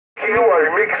Kilo,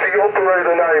 Mick's the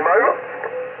operator name, over.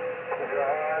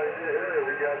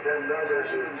 We got them numbers.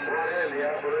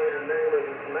 The operator name is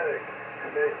Mick.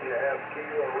 Mick, you have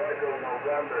Kilo Echo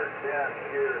November 10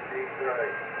 here at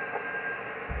Detroit.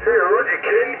 Yeah, Roger,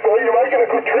 Ken. Well, you're making a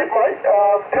good trip, mate.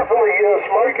 Definitely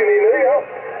smoking in here.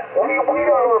 We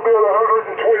are about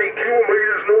 120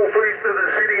 kilometres northeast of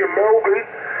the city of Melbourne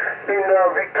in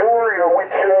Victoria,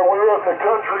 which we're out in the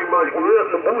country, mate. We're out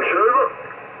in the bush,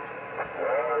 over.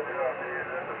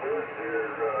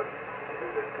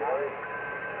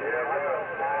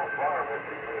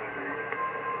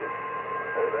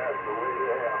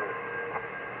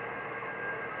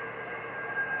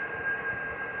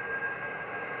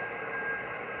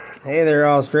 Hey there,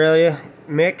 Australia.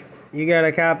 Mick, you got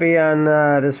a copy on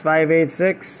this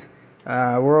 586?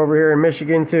 We're over here in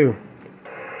Michigan too.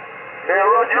 Yeah,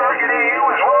 Roger, I can hear you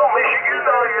as well, Michigan.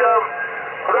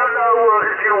 I don't know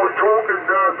if you were talking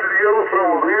to the other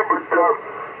fellow here, but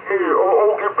yeah,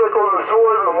 I'll get back on the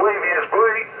side and leave you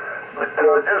be. But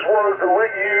just wanted to let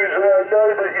you know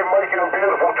that you're making a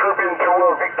beautiful trip into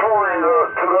Victoria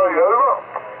today,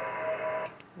 over.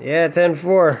 Yeah,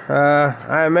 10-4.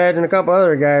 I imagine a couple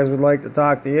other guys would like to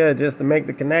talk to you just to make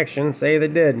the connection, say they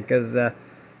did, because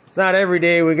it's not every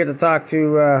day we get to talk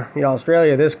to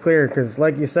Australia this clear, because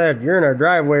like you said, you're in our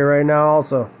driveway right now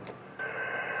also.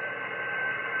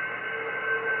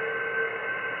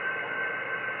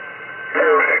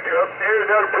 Yeah,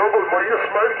 no problem. Well, you're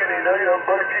smoking in here,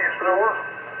 both these fellas.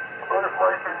 Both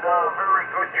making a very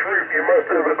good trip. You must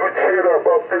have a good setup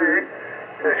up there.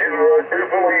 Because you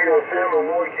definitely sounding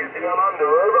like you're down under,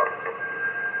 over.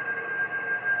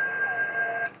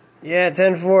 Yeah,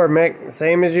 10-4, Mick.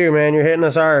 Same as you, man. You're hitting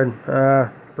us hard.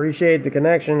 Appreciate the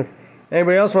connection. If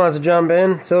anybody else wants to jump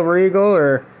in, Silver Eagle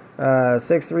or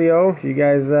 630, if you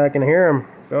guys can hear them,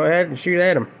 go ahead and shoot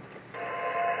at them.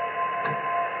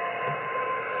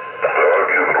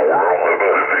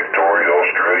 Victoria,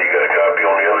 Australia. You got a copy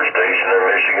on the other station in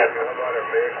Michigan? How about a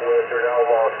Mick Western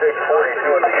Outlaw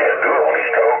 642 in the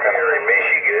He's talking here in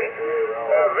Michigan.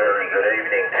 Very good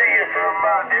evening to you from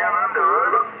down under,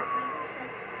 over.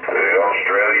 Hey,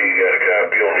 Australia, you got a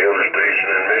copy on the other station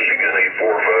in Michigan,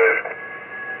 845?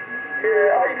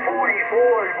 Yeah,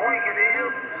 845, we can hear you.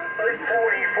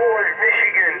 845,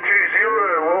 Michigan, 20.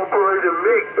 Operator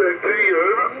Mick, back to you,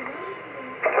 over.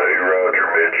 Hey, Roger,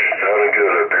 Mitch. Sounding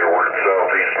good up here. We're in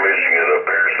southeast Michigan, up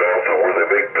here south of where they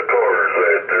make the cars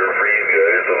at there for you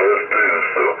guys and us too.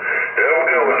 So, yeah, we're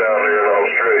going down there in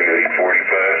Australia,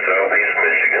 845, southeast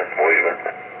Michigan, waving.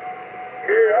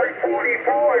 Yeah,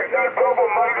 845, no problem,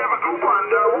 mate. Have a good one.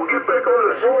 We'll get back on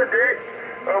the side there.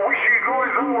 Wish you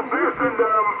guys all the best and,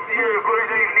 yeah,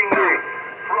 great evening there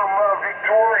from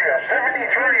Victoria.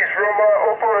 73s from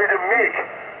Operator Mick.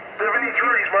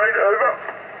 73s, mate,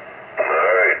 over.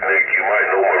 Alright, Nick, you might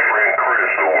know my friend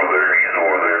Chris over there. He's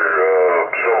over there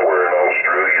somewhere in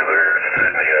Australia there,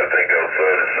 Sydney, I think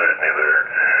outside of Sydney there.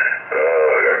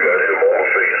 I got him on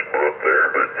Facebook there,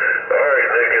 but alright,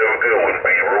 Nick, have a good one.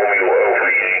 Be Romeo Alpha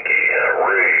Yankee,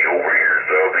 Ray over here,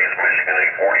 southeast Michigan,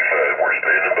 845. We're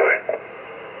standing by.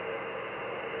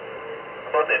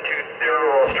 About that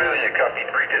 2-0 Australia copy,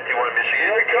 351 Michigan.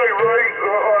 Okay, Ray,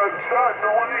 I'm starting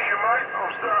to lose you, mate.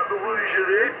 I'm starting to lose you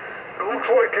there. It looks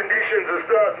like conditions are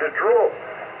starting to drop.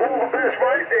 All the best,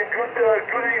 mate, and good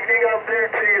evening up there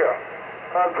to you.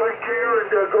 Take care and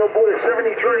God bless.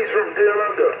 73s from down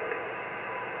under.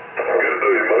 Good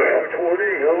day, mate. 20,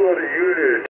 how about you there?